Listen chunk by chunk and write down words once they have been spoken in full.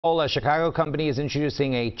A Chicago company is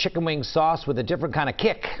introducing a chicken wing sauce with a different kind of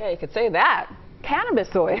kick. Yeah, you could say that. Cannabis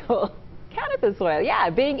oil. Cannabis oil, yeah,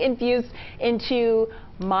 being infused into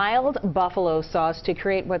mild buffalo sauce to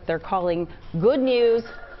create what they're calling good news,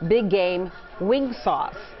 big game wing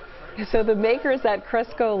sauce. So the makers at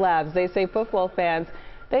Cresco Labs, they say football fans,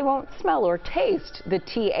 they won't smell or taste the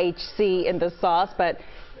THC in the sauce, but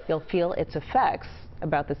you'll feel its effects,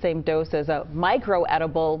 about the same dose as a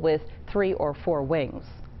micro-edible with 3 or 4 wings.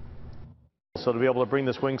 So to be able to bring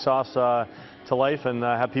this wing sauce to life and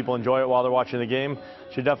have people enjoy it while they're watching the game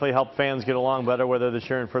should definitely help fans get along better, whether they're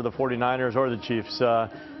cheering for the 49ers or the Chiefs.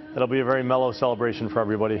 It'll be a very mellow celebration for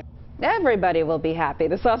everybody. Everybody will be happy.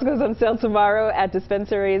 The sauce goes on sale tomorrow at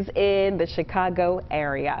dispensaries in the Chicago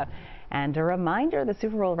area. And a reminder, the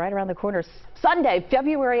Super Bowl right around the corner, Sunday,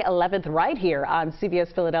 February 11th, right here on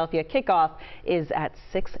CBS Philadelphia. Kickoff is at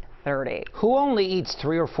 6:30. Who only eats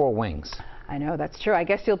 3 or 4 wings? I know, that's true. I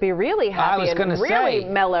guess you'll be really happy and really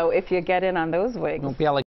mellow if you get in on those wings. Won't be able to